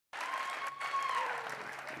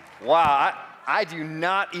Wow, I do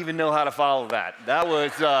not even know how to follow that. That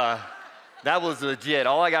was legit.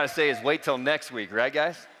 All I got to say is wait till next week, right,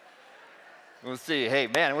 guys? We'll see. Hey,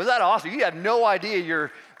 man, was that awesome? You had no idea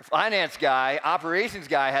your finance guy, operations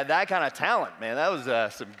guy had that kind of talent, man. That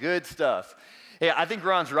was some good stuff. Yeah, I think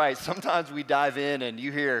Ron's right. Sometimes we dive in and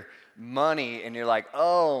you hear money and you're like,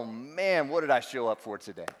 oh, man, what did I show up for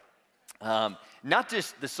today? Not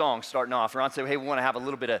just the song starting off. Ron said, hey, we want to have a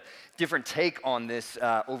little bit of different take on this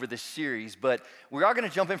over this series, but we are going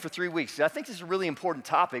to jump in for 3 weeks. I think this is a really important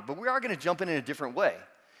topic, but we are going to jump in a different way.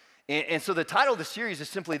 And so the title of the series is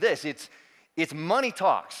simply this. It's Money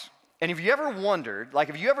Talks. And if you ever wondered, like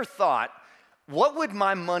if you ever thought, what would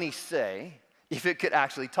my money say if it could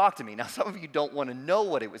actually talk to me? Now, some of you don't want to know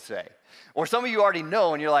what it would say. Or some of you already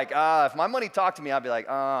know and you're like, if my money talked to me, I'd be like,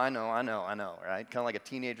 I know, right? Kind of like a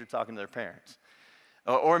teenager talking to their parents.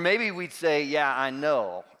 Or maybe we'd say, yeah, I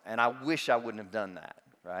know, and I wish I wouldn't have done that,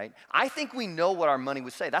 right? I think we know what our money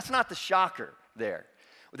would say. That's not the shocker there.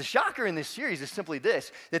 The shocker in this series is simply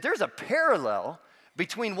this, that there's a parallel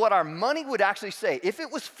between what our money would actually say if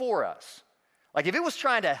it was for us. Like if it was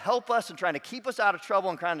trying to help us and trying to keep us out of trouble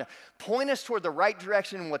and trying to point us toward the right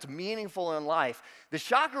direction and what's meaningful in life, the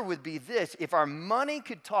shocker would be this: if our money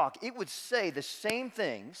could talk, it would say the same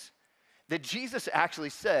things that Jesus actually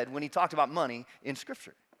said when he talked about money in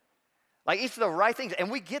Scripture. Like it's the right things. And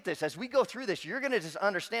we get this. As we go through this, you're going to just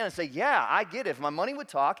understand and say, yeah, I get it. If my money would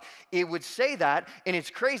talk, it would say that. And it's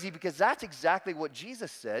crazy because that's exactly what Jesus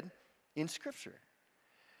said in Scripture.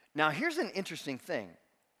 Now, here's an interesting thing.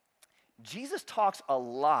 Jesus talks a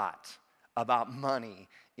lot about money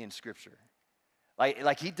in Scripture.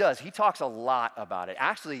 Like he does. He talks a lot about it.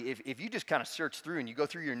 Actually, if you just kind of search through and you go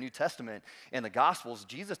through your New Testament and the Gospels,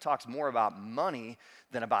 Jesus talks more about money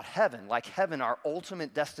than about heaven. Like heaven, our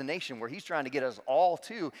ultimate destination where he's trying to get us all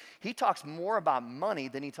to. He talks more about money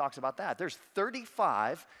than he talks about that. There's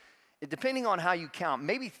 35, depending on how you count,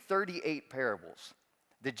 maybe 38 parables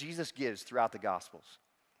that Jesus gives throughout the Gospels.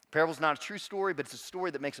 Parable's not a true story, but it's a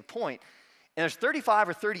story that makes a point. And there's 35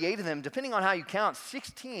 or 38 of them, depending on how you count.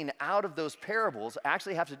 16 out of those parables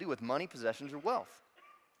actually have to do with money, possessions, or wealth.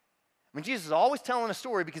 I mean, Jesus is always telling a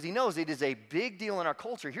story because he knows it is a big deal in our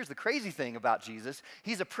culture. Here's the crazy thing about Jesus.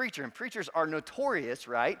 He's a preacher, and preachers are notorious,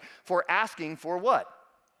 right, for asking for what?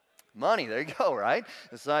 Money. There you go, right?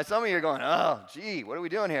 So some of you are going, oh, gee, what are we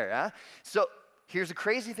doing here? Huh? So here's the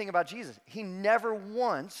crazy thing about Jesus. He never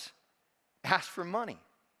once asked for money.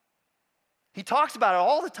 He talks about it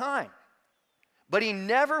all the time. But he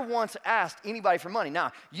never once asked anybody for money.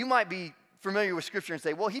 Now, you might be familiar with Scripture and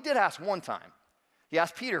say, well, he did ask one time. He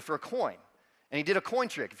asked Peter for a coin. And he did a coin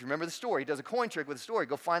trick. If you remember the story, he does a coin trick with a story.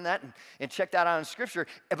 Go find that and check that out in Scripture.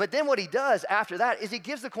 But then what he does after that is he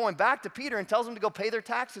gives the coin back to Peter and tells him to go pay their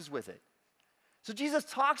taxes with it. So Jesus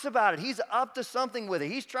talks about it. He's up to something with it.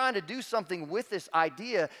 He's trying to do something with this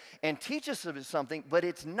idea and teach us something, but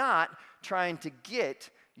it's not trying to get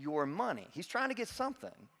your money. He's trying to get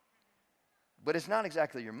something. But it's not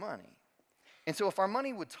exactly your money. And so if our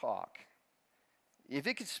money would talk, if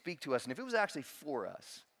it could speak to us, and if it was actually for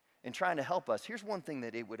us and trying to help us, here's one thing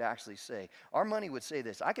that it would actually say. Our money would say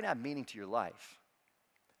this: I can add meaning to your life,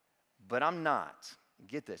 but I'm not,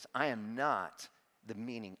 get this, I am not the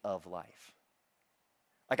meaning of life.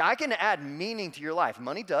 Like I can add meaning to your life.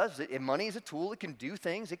 Money does. Money is a tool. It can do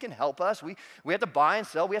things. It can help us. We have to buy and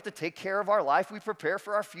sell. We have to take care of our life. We prepare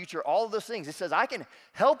for our future. All of those things. It says I can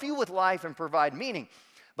help you with life and provide meaning.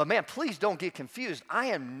 But man, please don't get confused. I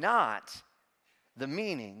am not the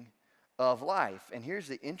meaning of life. And here's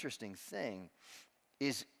the interesting thing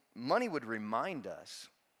is money would remind us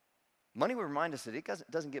that it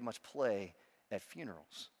doesn't get much play at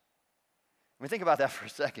funerals. I mean, think about that for a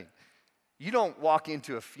second. You don't walk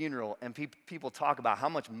into a funeral and people talk about how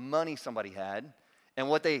much money somebody had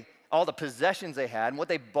and all the possessions they had and what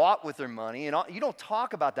they bought with their money. And you don't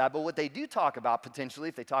talk about that, but what they do talk about potentially,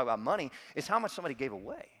 if they talk about money, is how much somebody gave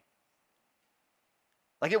away.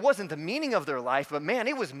 Like it wasn't the meaning of their life, but man,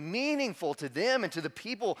 it was meaningful to them and to the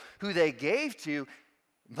people who they gave to.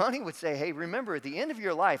 Money would say, hey, remember, at the end of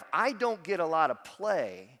your life, I don't get a lot of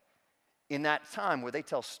play in that time where they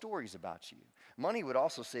tell stories about you. Money would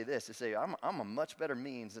also say this, to say, I'm a much better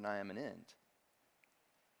means than I am an end.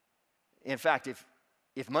 In fact,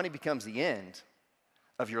 if money becomes the end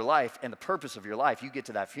of your life and the purpose of your life, you get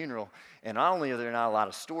to that funeral, and not only are there not a lot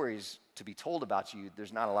of stories to be told about you,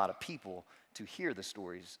 there's not a lot of people to hear the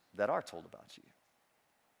stories that are told about you.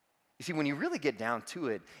 You see, when you really get down to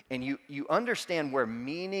it and you understand where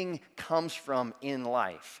meaning comes from in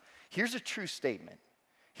life, here's a true statement.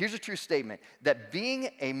 Here's a true statement, that being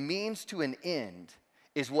a means to an end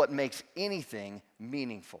is what makes anything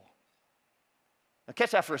meaningful. Now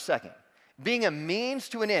catch that for a second. Being a means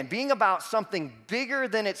to an end, being about something bigger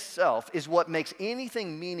than itself is what makes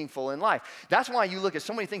anything meaningful in life. That's why you look at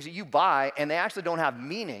so many things that you buy and they actually don't have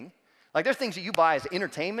meaning. Like there's things that you buy as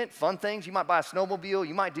entertainment, fun things. You might buy a snowmobile,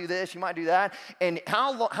 you might do this, you might do that. And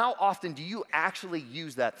how often do you actually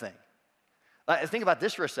use that thing? Think about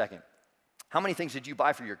this for a second. How many things did you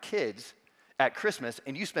buy for your kids at Christmas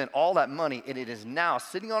and you spent all that money and it is now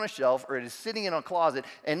sitting on a shelf or it is sitting in a closet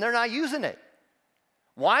and they're not using it?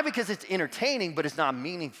 Why? Because it's entertaining, but it's not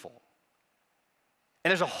meaningful.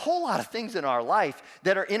 And there's a whole lot of things in our life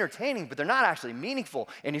that are entertaining, but they're not actually meaningful.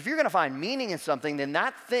 And if you're going to find meaning in something, then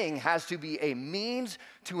that thing has to be a means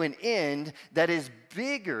to an end that is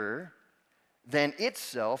bigger than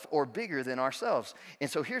itself or bigger than ourselves. And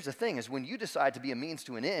so here's the thing, is when you decide to be a means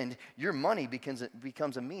to an end, your money becomes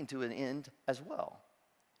a mean to an end as well.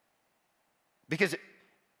 Because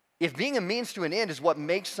if being a means to an end is what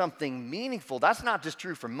makes something meaningful, that's not just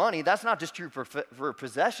true for money, that's not just true for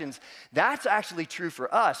possessions, that's actually true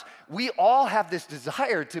for us. We all have this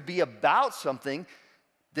desire to be about something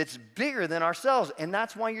that's bigger than ourselves, and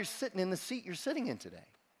that's why you're sitting in the seat you're sitting in today.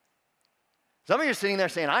 Some of you are sitting there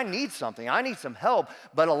saying, I need something, I need some help,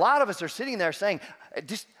 but a lot of us are sitting there saying,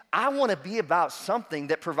 I want to be about something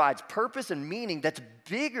that provides purpose and meaning that's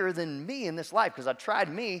bigger than me in this life, because I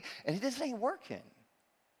tried me, and it just ain't working.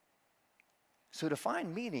 So to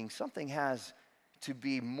find meaning, something has to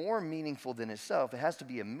be more meaningful than itself. It has to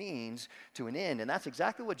be a means to an end. And that's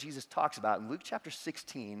exactly what Jesus talks about in Luke chapter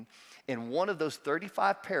 16. In one of those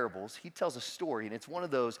 35 parables, he tells a story, and it's one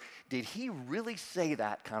of those, did he really say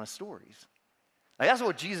that kind of stories? Like that's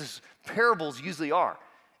what Jesus' parables usually are.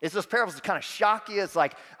 It's those parables that kind of shock you. It's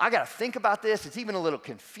like, I got to think about this. It's even a little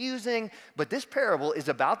confusing. But this parable is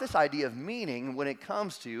about this idea of meaning when it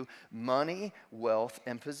comes to money, wealth,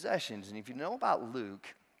 and possessions. And if you know about Luke,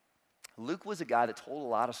 Luke was a guy that told a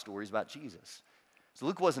lot of stories about Jesus. So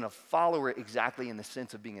Luke wasn't a follower exactly in the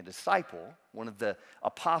sense of being a disciple, one of the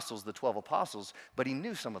apostles, the 12 apostles, but he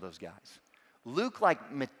knew some of those guys. Luke,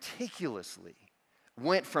 like meticulously,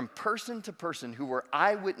 went from person to person who were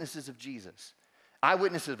eyewitnesses of Jesus.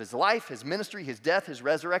 Eyewitnesses of his life, his ministry, his death, his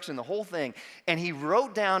resurrection, the whole thing. And he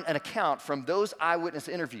wrote down an account from those eyewitness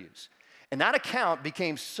interviews. And that account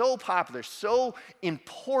became so popular, so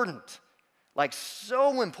important, like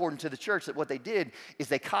so important to the church that what they did is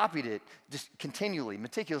they copied it just continually,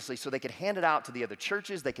 meticulously, so they could hand it out to the other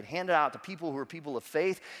churches, they could hand it out to people who were people of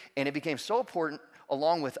faith, and it became so important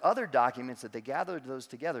along with other documents that they gathered those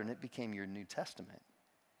together, and it became your New Testament.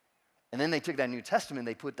 And then they took that New Testament,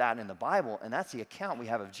 they put that in the Bible, and that's the account we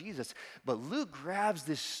have of Jesus. But Luke grabs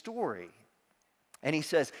this story, and he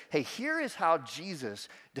says, hey, here is how Jesus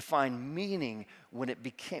defined meaning when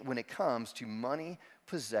it comes to money,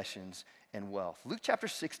 possessions, and wealth. Luke chapter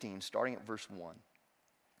 16, starting at verse 1. It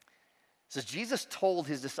says, Jesus told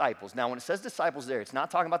his disciples. Now, when it says disciples there, it's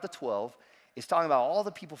not talking about the 12. It's talking about all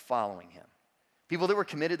the people following him. People that were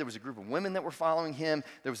committed. There was a group of women that were following him.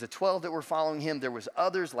 There was the 12 that were following him. There was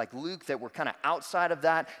others like Luke that were kind of outside of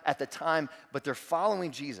that at the time, but they're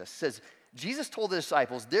following Jesus. It says, Jesus told the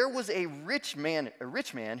disciples, there was a rich man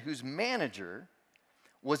whose manager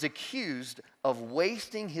was accused of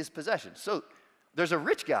wasting his possessions. So there's a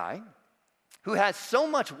rich guy who has so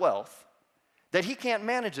much wealth that he can't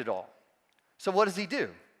manage it all. So what does he do?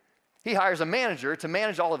 He hires a manager to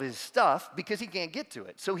manage all of his stuff because he can't get to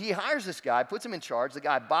it. So he hires this guy, puts him in charge. The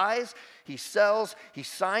guy buys, he sells, he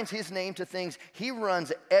signs his name to things. He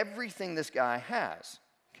runs everything this guy has,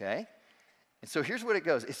 okay? And so here's what it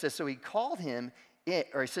goes. It says, so he called him in,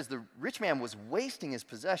 or he says the rich man was wasting his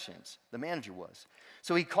possessions, the manager was.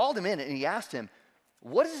 So he called him in and he asked him,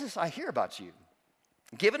 what is this I hear about you?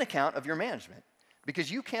 Give an account of your management because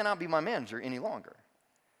you cannot be my manager any longer.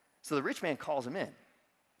 So the rich man calls him in.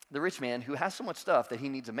 The rich man who has so much stuff that he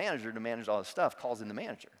needs a manager to manage all his stuff calls in the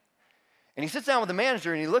manager. And he sits down with the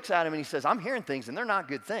manager and he looks at him and he says, I'm hearing things and they're not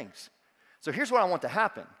good things. So here's what I want to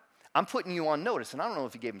happen. I'm putting you on notice. And I don't know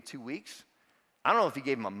if he gave him 2 weeks. I don't know if he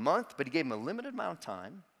gave him a month, but he gave him a limited amount of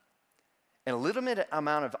time and a limited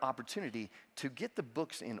amount of opportunity to get the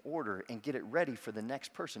books in order and get it ready for the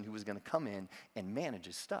next person who was going to come in and manage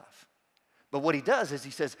his stuff. But what he does is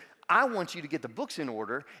he says, I want you to get the books in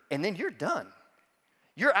order and then you're done.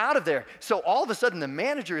 You're out of there. So all of a sudden, the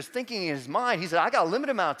manager is thinking in his mind, he said, I got a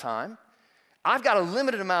limited amount of time. I've got a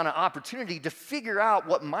limited amount of opportunity to figure out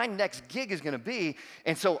what my next gig is going to be.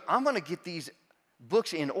 And so I'm going to get these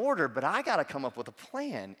books in order, but I got to come up with a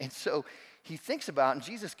plan. And so he thinks about, and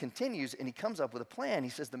Jesus continues, and he comes up with a plan. He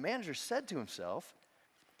says, the manager said to himself,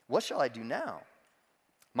 what shall I do now?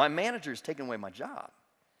 My manager has taken away my job,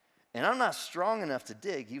 and I'm not strong enough to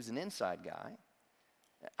dig. He was an inside guy.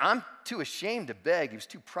 I'm too ashamed to beg. He was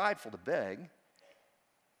too prideful to beg.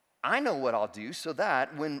 I know what I'll do so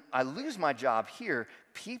that when I lose my job here,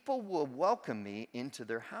 people will welcome me into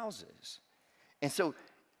their houses. And so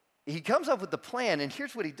he comes up with the plan, and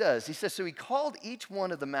here's what he does. He says, so he called each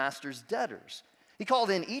one of the master's debtors. He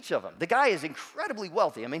called in each of them. The guy is incredibly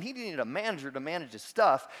wealthy. I mean, he needed a manager to manage his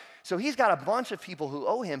stuff. So he's got a bunch of people who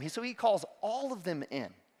owe him. So he calls all of them in.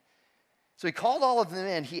 So he called all of them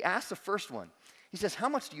in. He asked the first one. He says, how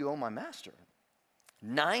much do you owe my master?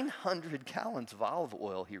 900 gallons of olive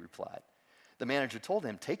oil, he replied. The manager told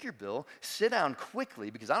him, take your bill, sit down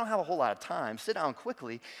quickly, because I don't have a whole lot of time. Sit down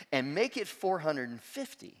quickly and make it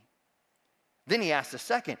 450. Then he asked the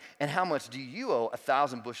second, and how much do you owe?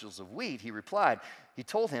 1,000 bushels of wheat, he replied. He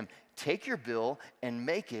told him, take your bill and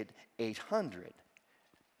make it 800.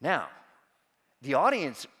 Now, the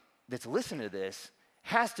audience that's listening to this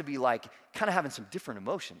has to be like kind of having some different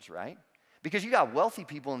emotions, right? Because you got wealthy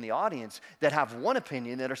people in the audience that have one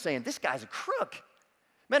opinion that are saying, this guy's a crook.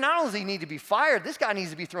 Man, not only does he need to be fired, this guy needs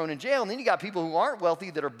to be thrown in jail. And then you got people who aren't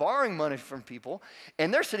wealthy that are borrowing money from people,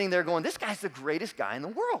 and they're sitting there going, this guy's the greatest guy in the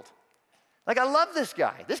world. Like, I love this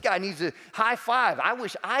guy. This guy needs a high five. I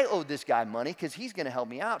wish I owed this guy money because he's going to help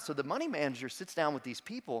me out. So the money manager sits down with these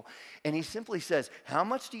people, and he simply says, how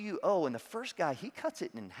much do you owe? And the first guy, he cuts it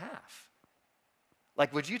in half.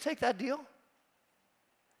 Like, would you take that deal?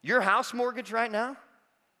 Your house mortgage right now?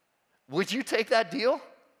 Would you take that deal?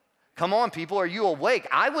 Come on, people, are you awake?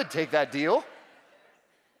 I would take that deal.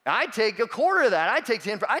 I'd take a quarter of that. I'd take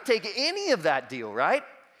 10%. I'd take any of that deal, right?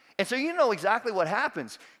 And so you know exactly what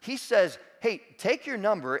happens. He says, hey, take your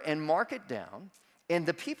number and mark it down. And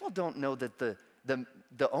the people don't know that the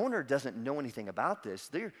owner doesn't know anything about this.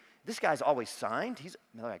 This guy's always signed.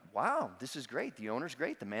 They're like, wow, this is great. The owner's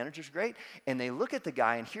great. The manager's great. And they look at the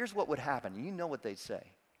guy, and here's what would happen. You know what they'd say.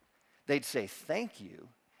 They'd say, thank you.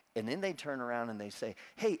 And then they'd turn around and they say,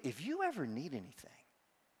 hey, if you ever need anything,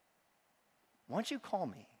 why don't you call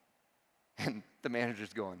me? And the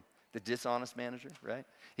manager's going, the dishonest manager, right?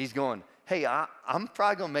 He's going, hey, I'm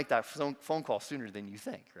probably going to make that phone call sooner than you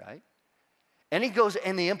think, right? And he goes,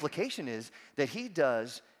 and the implication is that he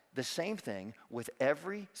does the same thing with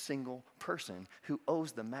every single person who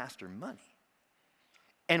owes the master money.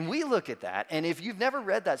 And we look at that, and if you've never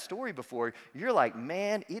read that story before, you're like,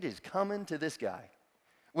 man, it is coming to this guy.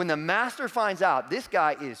 When the master finds out this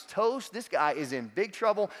guy is toast, this guy is in big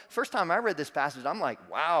trouble. First time I read this passage, I'm like,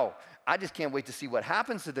 wow, I just can't wait to see what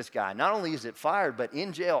happens to this guy. Not only is it fired, but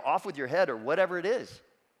in jail, off with your head, or whatever it is.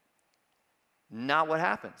 Not what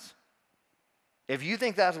happens. If you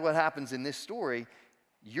think that's what happens in this story,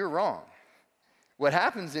 you're wrong. What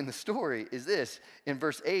happens in the story is this. In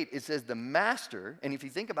verse 8, it says the master, and if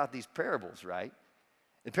you think about these parables, right?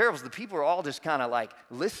 The parables, the people are all just kind of like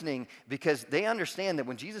listening because they understand that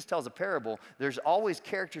when Jesus tells a parable, there's always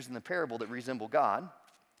characters in the parable that resemble God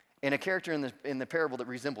and a character in the parable that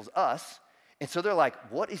resembles us. And so they're like,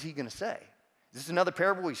 what is he going to say? Is this another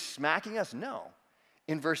parable he's smacking us? No.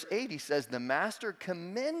 In verse 8, he says the master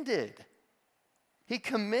commended. He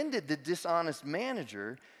commended the dishonest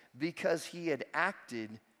manager because he had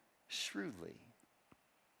acted shrewdly.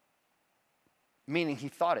 Meaning he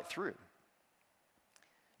thought it through.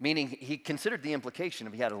 Meaning he considered the implication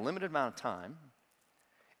of he had a limited amount of time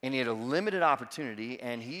and he had a limited opportunity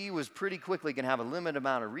and he was pretty quickly going to have a limited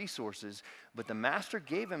amount of resources, but the master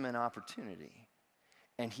gave him an opportunity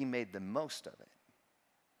and he made the most of it.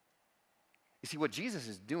 You see, what Jesus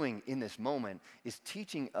is doing in this moment is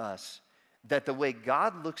teaching us that the way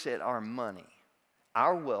God looks at our money,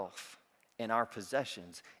 our wealth, and our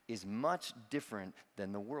possessions is much different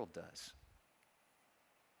than the world does.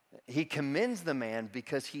 He commends the man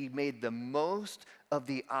because he made the most of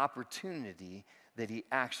the opportunity that he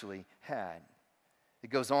actually had. It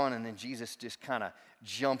goes on, and then Jesus just kind of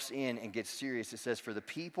jumps in and gets serious. It says, for the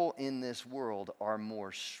people in this world are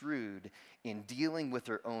more shrewd in dealing with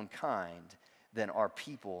their own kind than are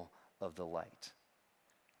people of the light.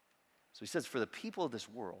 So he says, for the people of this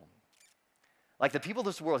world, like the people of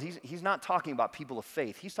this world, he's not talking about people of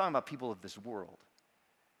faith. He's talking about people of this world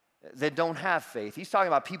that don't have faith. He's talking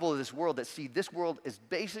about people of this world that see this world as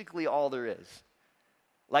basically all there is.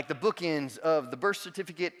 Like the bookends of the birth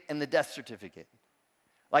certificate and the death certificate.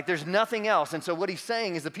 Like there's nothing else. And so what he's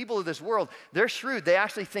saying is the people of this world, they're shrewd. They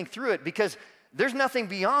actually think through it because there's nothing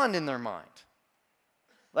beyond in their mind.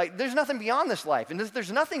 Like there's nothing beyond this life. And if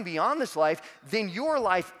there's nothing beyond this life, then your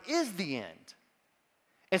life is the end.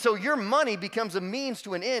 And so your money becomes a means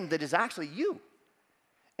to an end that is actually you.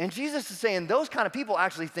 And Jesus is saying those kind of people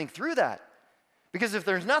actually think through that. Because if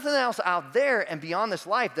there's nothing else out there and beyond this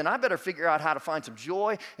life, then I better figure out how to find some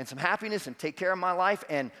joy and some happiness and take care of my life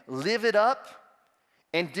and live it up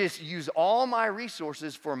and just use all my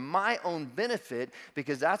resources for my own benefit,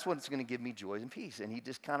 because that's what's going to give me joy and peace. And he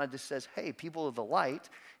just kind of just says, hey, people of the light,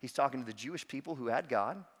 he's talking to the Jewish people who had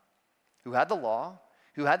God, who had the law,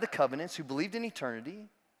 who had the covenants, who believed in eternity,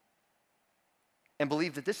 and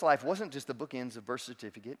believed that this life wasn't just the bookends of birth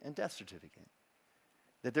certificate and death certificate,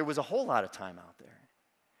 that there was a whole lot of time out there.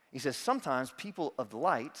 He says sometimes people of the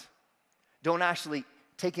light don't actually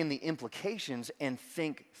take in the implications and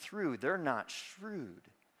think through. They're not shrewd.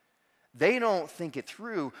 They don't think it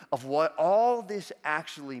through of what all this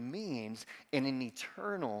actually means in an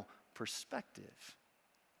eternal perspective.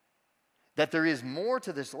 That there is more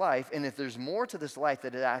to this life, and if there's more to this life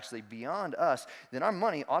that is actually beyond us, then our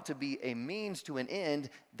money ought to be a means to an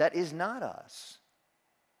end that is not us.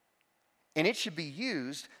 And it should be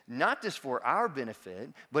used not just for our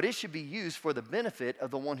benefit, but it should be used for the benefit of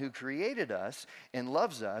the one who created us and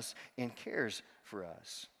loves us and cares for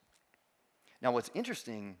us. Now, what's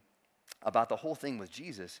interesting about the whole thing with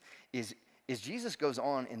Jesus is Jesus goes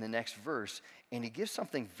on in the next verse and he gives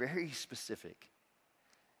something very specific.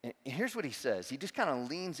 And here's what he says. He just kind of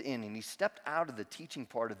leans in and he stepped out of the teaching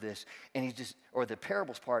part of this, and or the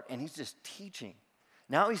parables part, and he's just teaching.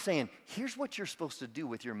 Now he's saying, here's what you're supposed to do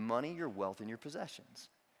with your money, your wealth, and your possessions.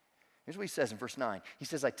 Here's what he says in verse 9. He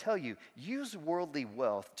says, I tell you, use worldly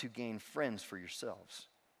wealth to gain friends for yourselves,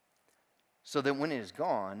 so that when it is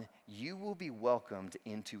gone, you will be welcomed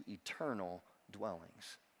into eternal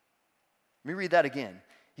dwellings. Let me read that again.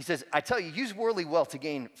 He says, I tell you, use worldly wealth to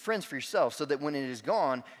gain friends for yourselves, so that when it is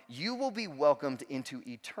gone, you will be welcomed into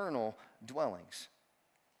eternal dwellings.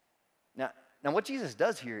 Now what Jesus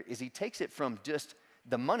does here is he takes it from just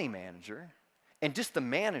the money manager and just the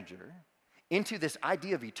manager into this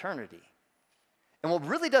idea of eternity. And what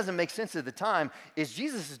really doesn't make sense at the time is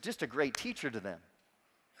Jesus is just a great teacher to them.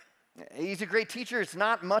 He's a great teacher. It's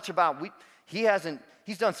not much about,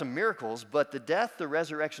 he's done some miracles, but the death, the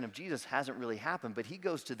resurrection of Jesus hasn't really happened. But he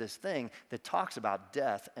goes to this thing that talks about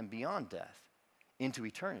death and beyond death into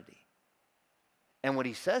eternity. And what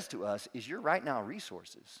he says to us is your right now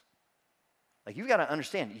resources. Like, you've got to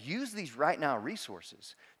understand, use these right now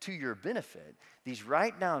resources to your benefit. These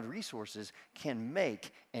right now resources can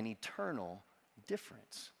make an eternal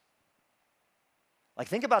difference. Like,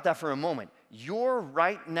 think about that for a moment. Your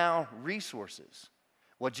right now resources,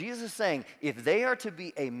 what Jesus is saying, if they are to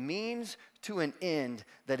be a means to an end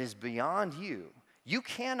that is beyond you, you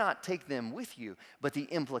cannot take them with you. But the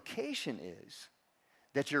implication is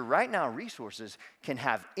that your right now resources can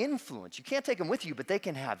have influence. You can't take them with you, but they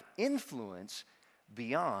can have influence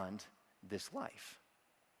beyond this life,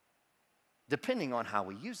 depending on how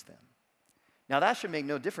we use them. Now, that should make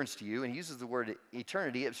no difference to you, and he uses the word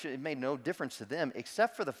eternity. It made no difference to them,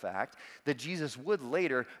 except for the fact that Jesus would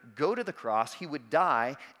later go to the cross, he would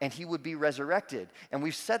die, and he would be resurrected. And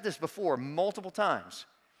we've said this before multiple times,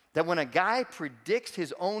 that when a guy predicts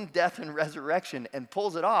his own death and resurrection and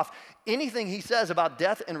pulls it off, anything he says about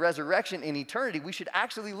death and resurrection in eternity, we should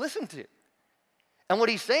actually listen to. And what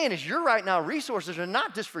he's saying is your right now resources are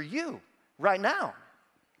not just for you right now.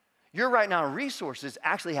 Your right now resources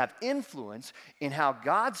actually have influence in how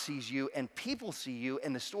God sees you and people see you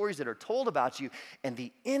and the stories that are told about you and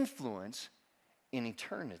the influence in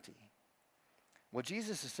eternity. What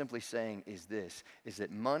Jesus is simply saying is this, is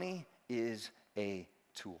that money is a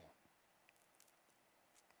tool.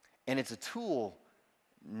 And it's a tool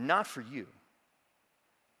not for you,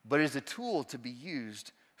 but it's a tool to be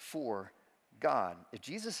used for God. If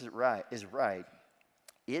Jesus is right,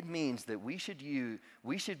 it means that we should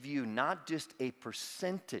view not just a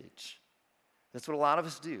percentage. That's what a lot of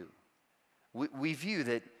us do. We view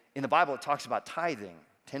that in the Bible it talks about tithing,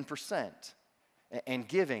 10%, and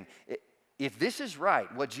giving. If this is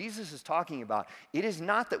right, what Jesus is talking about, it is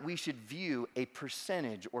not that we should view a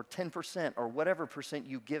percentage or 10% or whatever percent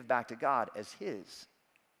you give back to God as his.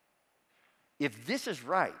 If this is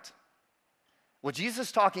right, what Jesus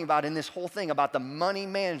is talking about in this whole thing about the money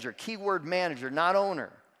manager, keyword manager, not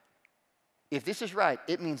owner, if this is right,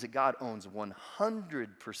 it means that God owns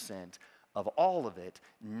 100% of all of it,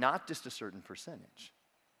 not just a certain percentage.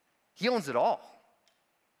 He owns it all.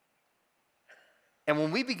 And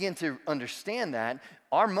when we begin to understand that,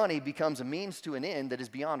 our money becomes a means to an end that is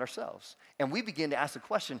beyond ourselves. And we begin to ask the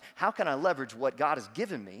question, how can I leverage what God has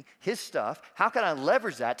given me, his stuff? How can I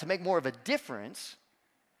leverage that to make more of a difference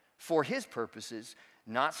for his purposes,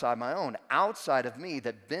 not outside my own, outside of me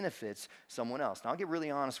that benefits someone else? Now, I'll get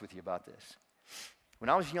really honest with you about this. When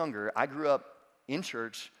I was younger, I grew up in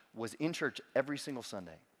church, was in church every single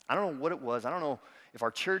Sunday. I don't know what it was. I don't know if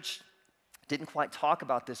our church didn't quite talk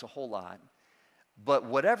about this a whole lot. But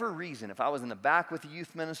whatever reason, if I was in the back with the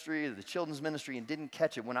youth ministry or the children's ministry and didn't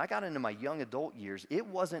catch it, when I got into my young adult years, it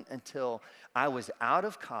wasn't until I was out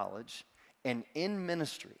of college and in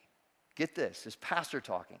ministry, get this pastor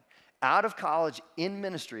talking, out of college in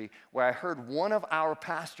ministry, where I heard one of our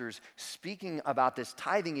pastors speaking about this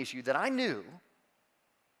tithing issue that I knew,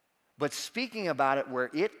 but speaking about it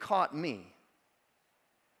where it caught me.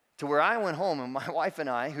 To where I went home, and my wife and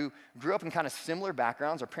I, who grew up in kind of similar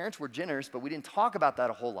backgrounds, our parents were generous, but we didn't talk about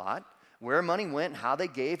that a whole lot, where money went, how they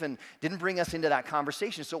gave, and didn't bring us into that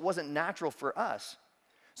conversation, so it wasn't natural for us.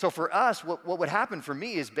 So for us, what would happen for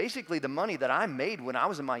me is basically the money that I made when I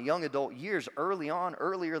was in my young adult years, early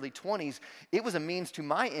 20s, it was a means to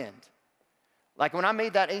my end. Like when I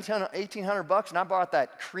made that $1,800 and I bought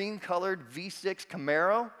that cream-colored V6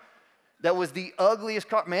 Camaro, that was the ugliest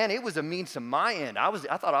car. Man, it was a means to my end. I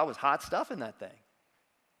thought I was hot stuff in that thing.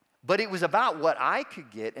 But it was about what I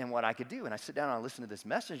could get and what I could do. And I sit down and I listen to this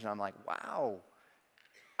message and I'm like, wow,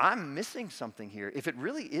 I'm missing something here. If it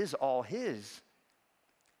really is all his,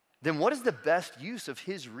 then what is the best use of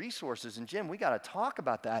his resources? And Jim, we got to talk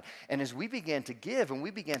about that. And as we began to give and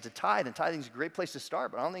we began to tithe, and tithing is a great place to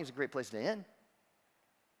start, but I don't think it's a great place to end.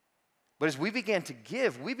 But as we began to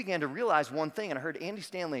give, we began to realize one thing, and I heard Andy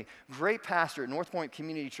Stanley, great pastor at North Point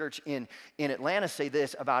Community Church in Atlanta, say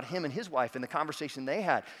this about him and his wife in the conversation they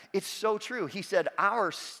had. It's so true. He said,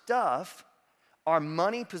 our stuff, our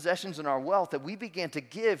money, possessions, and our wealth that we began to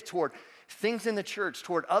give toward things in the church,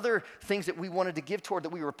 toward other things that we wanted to give toward that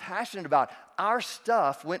we were passionate about, our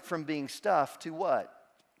stuff went from being stuff to what?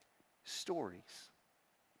 Stories.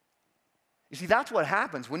 You see, that's what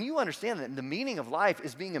happens when you understand that the meaning of life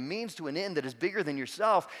is being a means to an end that is bigger than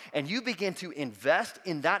yourself, and you begin to invest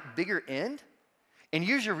in that bigger end and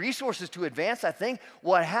use your resources to advance that thing.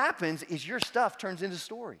 What happens is your stuff turns into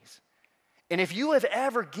stories. And if you have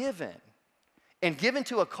ever given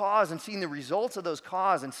to a cause and seen the results of those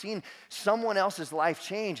causes and seen someone else's life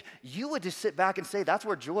change, you would just sit back and say, that's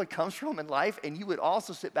where joy comes from in life. And you would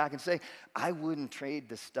also sit back and say, I wouldn't trade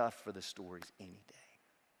the stuff for the stories any day.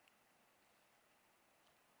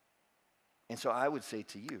 And so I would say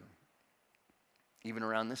to you, even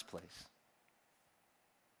around this place,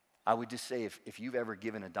 I would just say if you've ever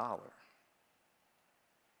given $1,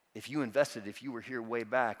 if you invested, if you were here way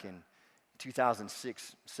back in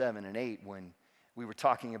 2006, 7, and 8 when we were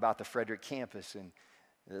talking about the Frederick campus and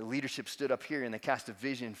the leadership stood up here and they cast a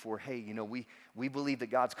vision for, hey, you know, we believe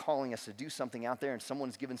that God's calling us to do something out there and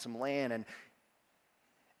someone's given some land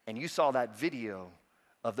and you saw that video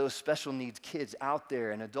of those special needs kids out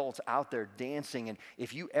there and adults out there dancing. And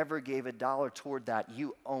if you ever gave $1 toward that,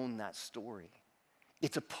 you own that story.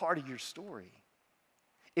 It's a part of your story.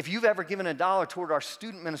 If you've ever given $1 toward our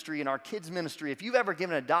student ministry and our kids ministry, if you've ever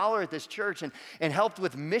given $1 at this church and helped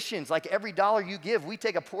with missions, like every dollar you give, we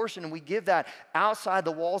take a portion and we give that outside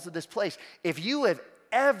the walls of this place. If you have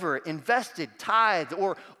ever invested, tithed,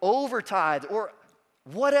 or over-tithed, or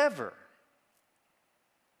whatever,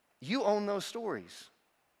 you own those stories.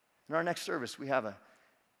 In our next service, we have a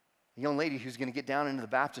young lady who's going to get down into the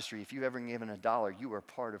baptistry. If you've ever given $1, you are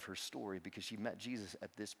part of her story because she met Jesus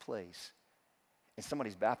at this place. And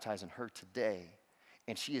somebody's baptizing her today.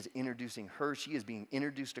 And she is introducing her. She is being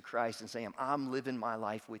introduced to Christ and saying, I'm living my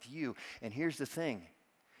life with you. And here's the thing.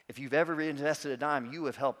 If you've ever invested a dime, you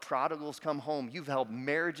have helped prodigals come home. You've helped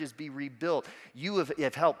marriages be rebuilt. You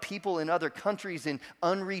have helped people in other countries in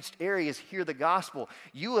unreached areas hear the gospel.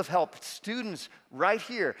 You have helped students right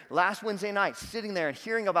here last Wednesday night sitting there and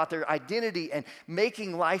hearing about their identity and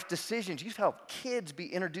making life decisions. You've helped kids be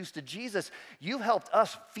introduced to Jesus. You've helped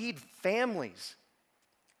us feed families.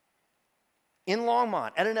 In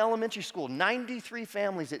Longmont, at an elementary school, 93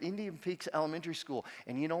 families at Indian Peaks Elementary School.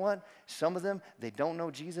 And you know what? Some of them, they don't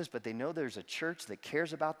know Jesus, but they know there's a church that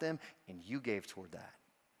cares about them, and you gave toward that.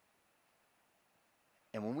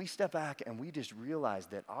 And when we step back and we just realize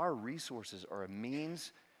that our resources are a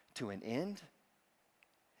means to an end,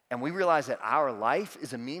 and we realize that our life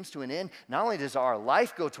is a means to an end, not only does our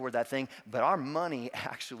life go toward that thing, but our money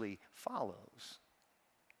actually follows.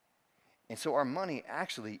 And so our money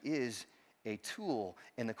actually is a tool.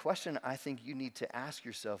 And the question I think you need to ask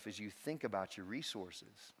yourself as you think about your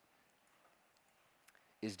resources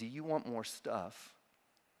is, do you want more stuff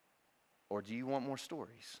or do you want more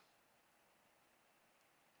stories?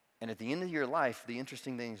 And at the end of your life, the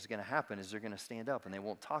interesting thing that's going to happen is they're going to stand up and they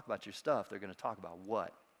won't talk about your stuff. They're going to talk about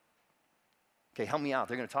what? Okay, help me out.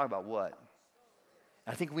 They're going to talk about what?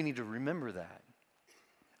 I think we need to remember that.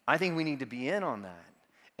 I think we need to be in on that.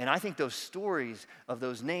 And I think those stories of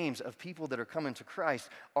those names of people that are coming to Christ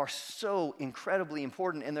are so incredibly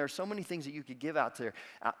important. And there are so many things that you could give out there.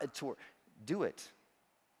 Do it.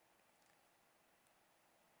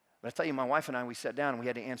 But I tell you, my wife and I, we sat down and we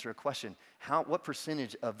had to answer a question. What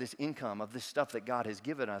percentage of this income, of this stuff that God has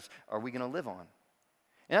given us, are we going to live on?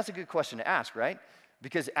 And that's a good question to ask, right?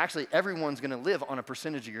 Because actually everyone's going to live on a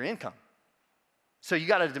percentage of your income. So you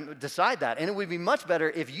got to decide that. And it would be much better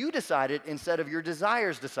if you decide it instead of your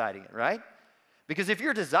desires deciding it, right? Because if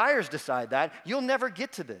your desires decide that, you'll never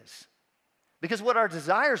get to this. Because what our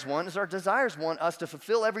desires want is our desires want us to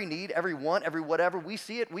fulfill every need, every want, every whatever. We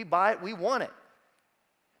see it, we buy it, we want it.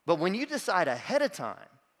 But when you decide ahead of time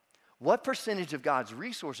what percentage of God's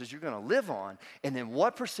resources you're going to live on, and then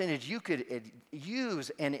what percentage you could use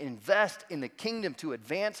and invest in the kingdom to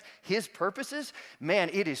advance his purposes, man,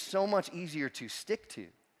 it is so much easier to stick to.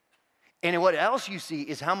 And what else you see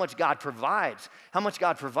is how much God provides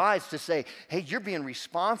to say, hey, you're being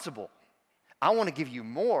responsible. I want to give you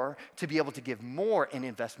more to be able to give more and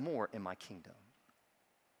invest more in my kingdom.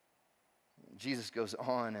 Jesus goes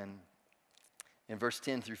on, and in verse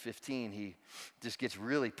 10 through 15, he just gets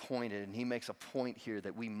really pointed, and he makes a point here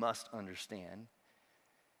that we must understand.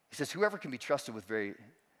 He says, whoever can be trusted with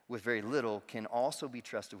very little can also be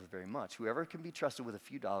trusted with very much. Whoever can be trusted with a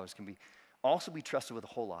few dollars can also be trusted with a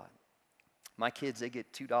whole lot. My kids, they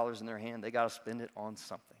get $2 in their hand. They got to spend it on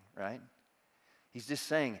something, right? He's just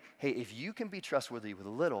saying, hey, if you can be trustworthy with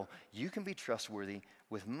little, you can be trustworthy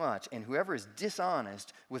with much. And whoever is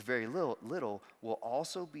dishonest with very little will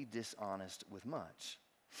also be dishonest with much.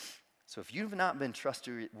 So if you've not been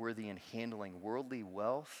trustworthy in handling worldly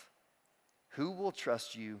wealth, who will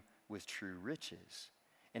trust you with true riches?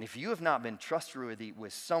 And if you have not been trustworthy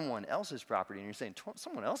with someone else's property, and you're saying,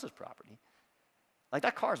 someone else's property? Like,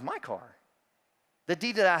 that car's my car. The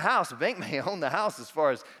deed to that house, the bank may own the house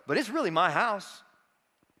but it's really my house.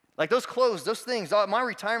 Like those clothes, those things, my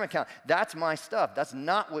retirement account, that's my stuff. That's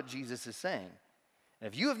not what Jesus is saying. And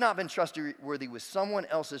if you have not been trustworthy with someone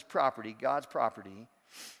else's property, God's property,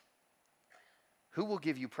 who will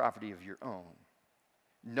give you property of your own?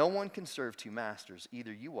 No one can serve two masters.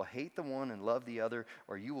 Either you will hate the one and love the other,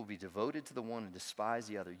 or you will be devoted to the one and despise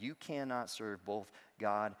the other. You cannot serve both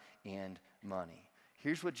God and money.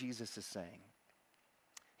 Here's what Jesus is saying.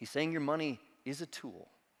 He's saying your money is a tool.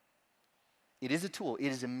 It is a tool. It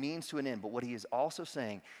is a means to an end. But what he is also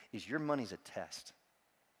saying is your money's a test.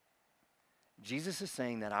 Jesus is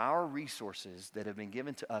saying that our resources that have been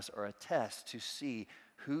given to us are a test to see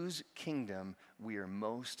whose kingdom we are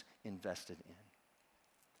most invested in.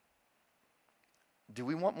 Do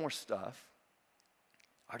we want more stuff,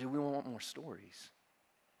 or do we want more stories?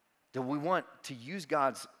 Do we want to use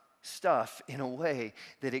God's stuff in a way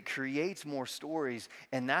that it creates more stories?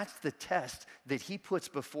 And that's the test that he puts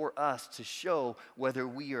before us to show whether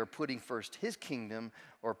we are putting first his kingdom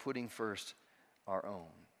or putting first our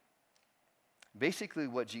own. Basically,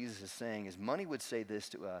 what Jesus is saying is money would say this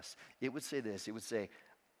to us. It would say this. It would say,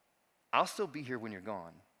 I'll still be here when you're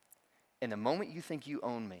gone. And the moment you think you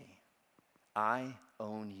own me, I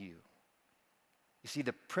own you. You see,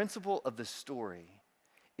 the principle of the story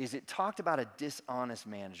is it talked about a dishonest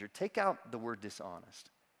manager. Take out the word dishonest.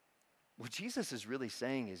 What Jesus is really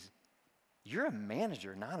saying is, you're a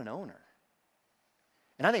manager, not an owner.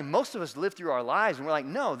 And I think most of us live through our lives and we're like,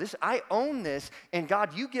 no, I own this, and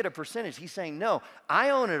God, you get a percentage. He's saying, no, I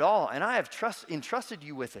own it all, and I have entrusted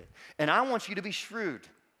you with it. And I want you to be shrewd.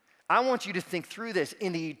 I want you to think through this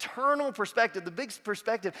in the eternal perspective, the big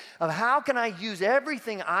perspective of how can I use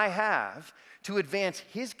everything I have to advance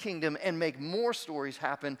his kingdom and make more stories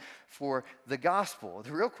happen for the gospel.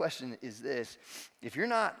 The real question is this: if you're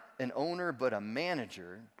not an owner but a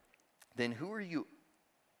manager, then who are you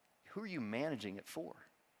managing it for?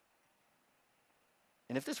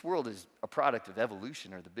 And if this world is a product of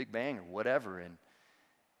evolution or the Big Bang or whatever, and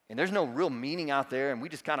there's no real meaning out there, and we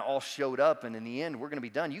just kind of all showed up, and in the end, we're going to be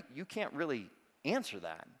done, you can't really answer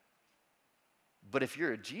that. But if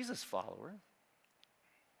you're a Jesus follower,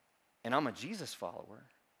 and I'm a Jesus follower,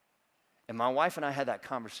 and my wife and I had that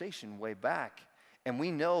conversation way back, and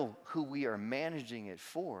we know who we are managing it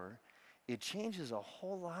for, it changes a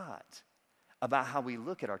whole lot about how we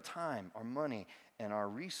look at our time, our money, and our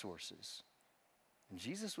resources. And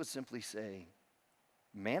Jesus would simply say,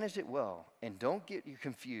 manage it well, and don't get you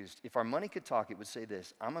confused. If our money could talk, it would say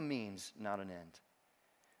this: I'm a means, not an end.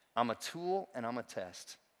 I'm a tool, and I'm a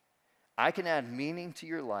test. I can add meaning to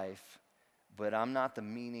your life, but I'm not the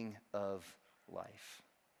meaning of life.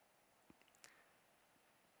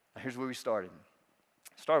 Now, here's where we started.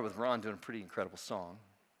 Started with Ron doing a pretty incredible song.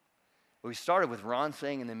 But we started with Ron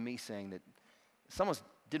saying and then me saying that some of us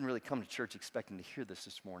didn't really come to church expecting to hear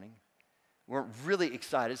this morning. Weren't really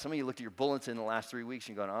excited. Some of you looked at your bulletin in the last 3 weeks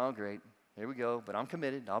and you're going, oh, great, here we go, but I'm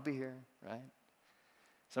committed. I'll be here, right?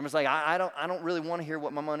 Someone's like, I don't really want to hear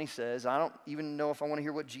what my money says. I don't even know if I want to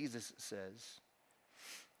hear what Jesus says.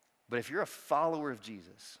 But if you're a follower of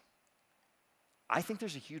Jesus, I think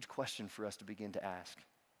there's a huge question for us to begin to ask.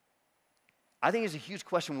 I think it's a huge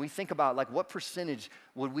question when we think about like what percentage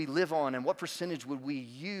would we live on and what percentage would we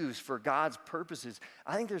use for God's purposes.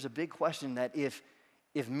 I think there's a big question that if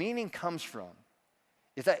meaning comes from,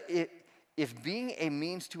 if being a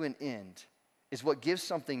means to an end is what gives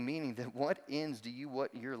something meaning, then what ends do you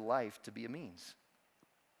want your life to be a means?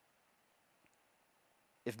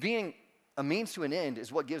 If being a means to an end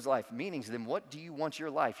is what gives life meanings, then what do you want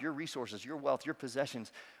your life, your resources, your wealth, your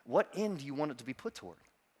possessions, what end do you want it to be put toward?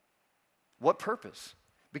 What purpose?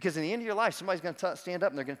 Because in the end of your life, somebody's going to stand up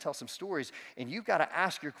and they're going to tell some stories, and you've got to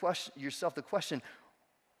ask yourself the question,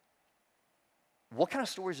 what kind of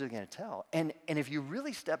stories are they going to tell? And if you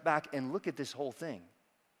really step back and look at this whole thing,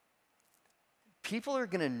 people are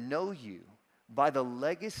going to know you by the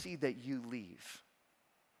legacy that you leave.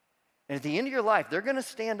 And at the end of your life, they're going to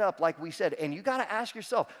stand up, like we said, and you got to ask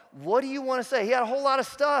yourself, what do you want to say? He had a whole lot of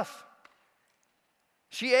stuff.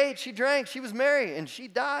 She ate, she drank, she was merry, and she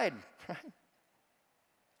died. Right?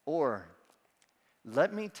 Or,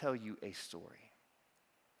 let me tell you a story.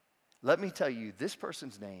 Let me tell you this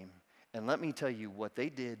person's name, and let me tell you what they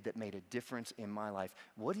did that made a difference in my life.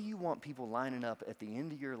 What do you want people lining up at the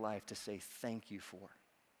end of your life to say thank you for?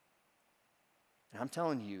 And I'm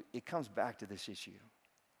telling you, it comes back to this issue.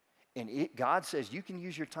 And God says you can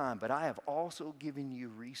use your time, but I have also given you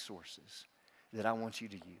resources that I want you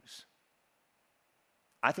to use.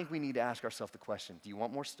 I think we need to ask ourselves the question, do you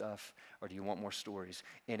want more stuff or do you want more stories?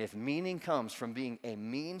 And if meaning comes from being a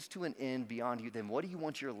means to an end beyond you, then what do you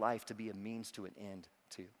want your life to be a means to an end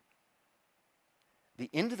to? The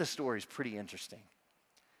end of the story is pretty interesting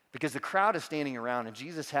because the crowd is standing around and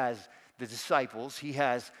Jesus has the disciples. He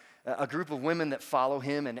has a group of women that follow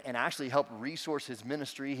him and actually help resource his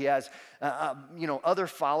ministry. He has, other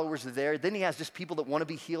followers there. Then he has just people that want to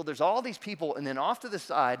be healed. There's all these people, and then off to the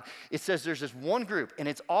side, it says there's this one group, and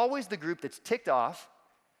it's always the group that's ticked off,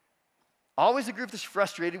 always the group that's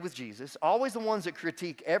frustrated with Jesus, always the ones that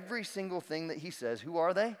critique every single thing that he says. Who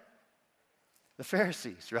are they? The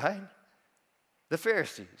Pharisees, right? The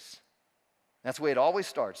Pharisees. That's the way it always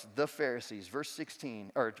starts, the Pharisees. Verse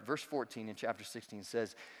 14 in chapter 16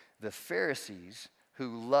 says, the Pharisees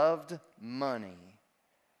who loved money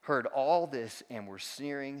heard all this and were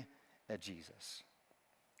sneering at Jesus.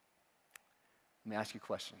 Let me ask you a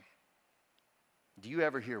question. Do you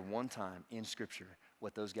ever hear one time in Scripture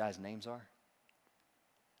what those guys' names are?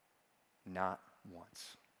 Not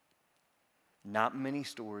once. Not many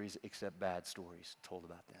stories except bad stories told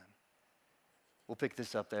about them. We'll pick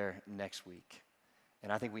this up there next week.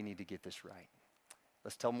 And I think we need to get this right.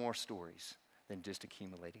 Let's tell more stories than just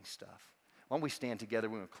accumulating stuff. Why don't we stand together?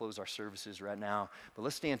 We're going to close our services right now. But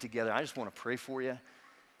let's stand together. I just want to pray for you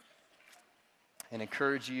and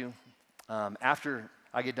encourage you. After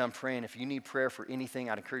I get done praying, if you need prayer for anything,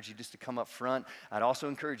 I'd encourage you just to come up front. I'd also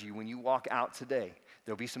encourage you, when you walk out today,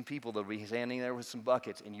 there'll be some people that'll be standing there with some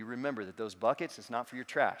buckets. And you remember that those buckets, it's not for your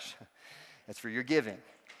trash. It's for your giving.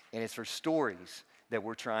 And it's for stories that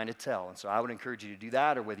we're trying to tell. And so I would encourage you to do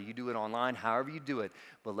that, or whether you do it online, however you do it,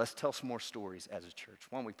 but let's tell some more stories as a church.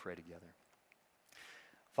 Why don't we pray together?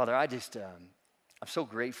 Father, I'm so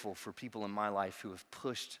grateful for people in my life who have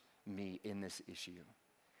pushed me in this issue.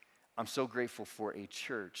 I'm so grateful for a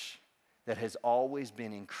church that has always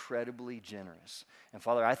been incredibly generous. And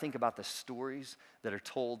Father, I think about the stories that are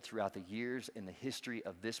told throughout the years in the history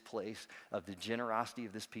of this place, of the generosity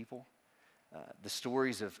of this people. The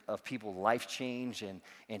stories of people, life change,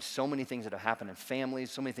 and so many things that have happened in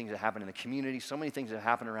families, so many things that happen in the community, so many things that have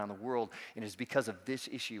happened around the world, and it's because of this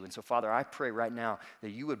issue. And so, Father, I pray right now that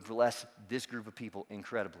you would bless this group of people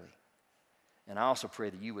incredibly. And I also pray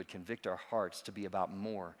that you would convict our hearts to be about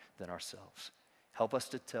more than ourselves. Help us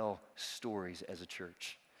to tell stories as a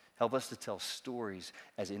church. Help us to tell stories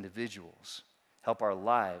as individuals. Help our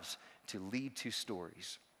lives to lead to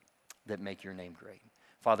stories that make your name great.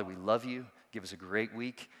 Father, we love you. Give us a great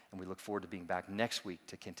week, and we look forward to being back next week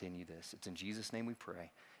to continue this. It's in Jesus' name we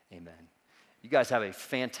pray. Amen. You guys have a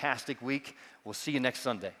fantastic week. We'll see you next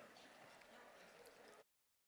Sunday.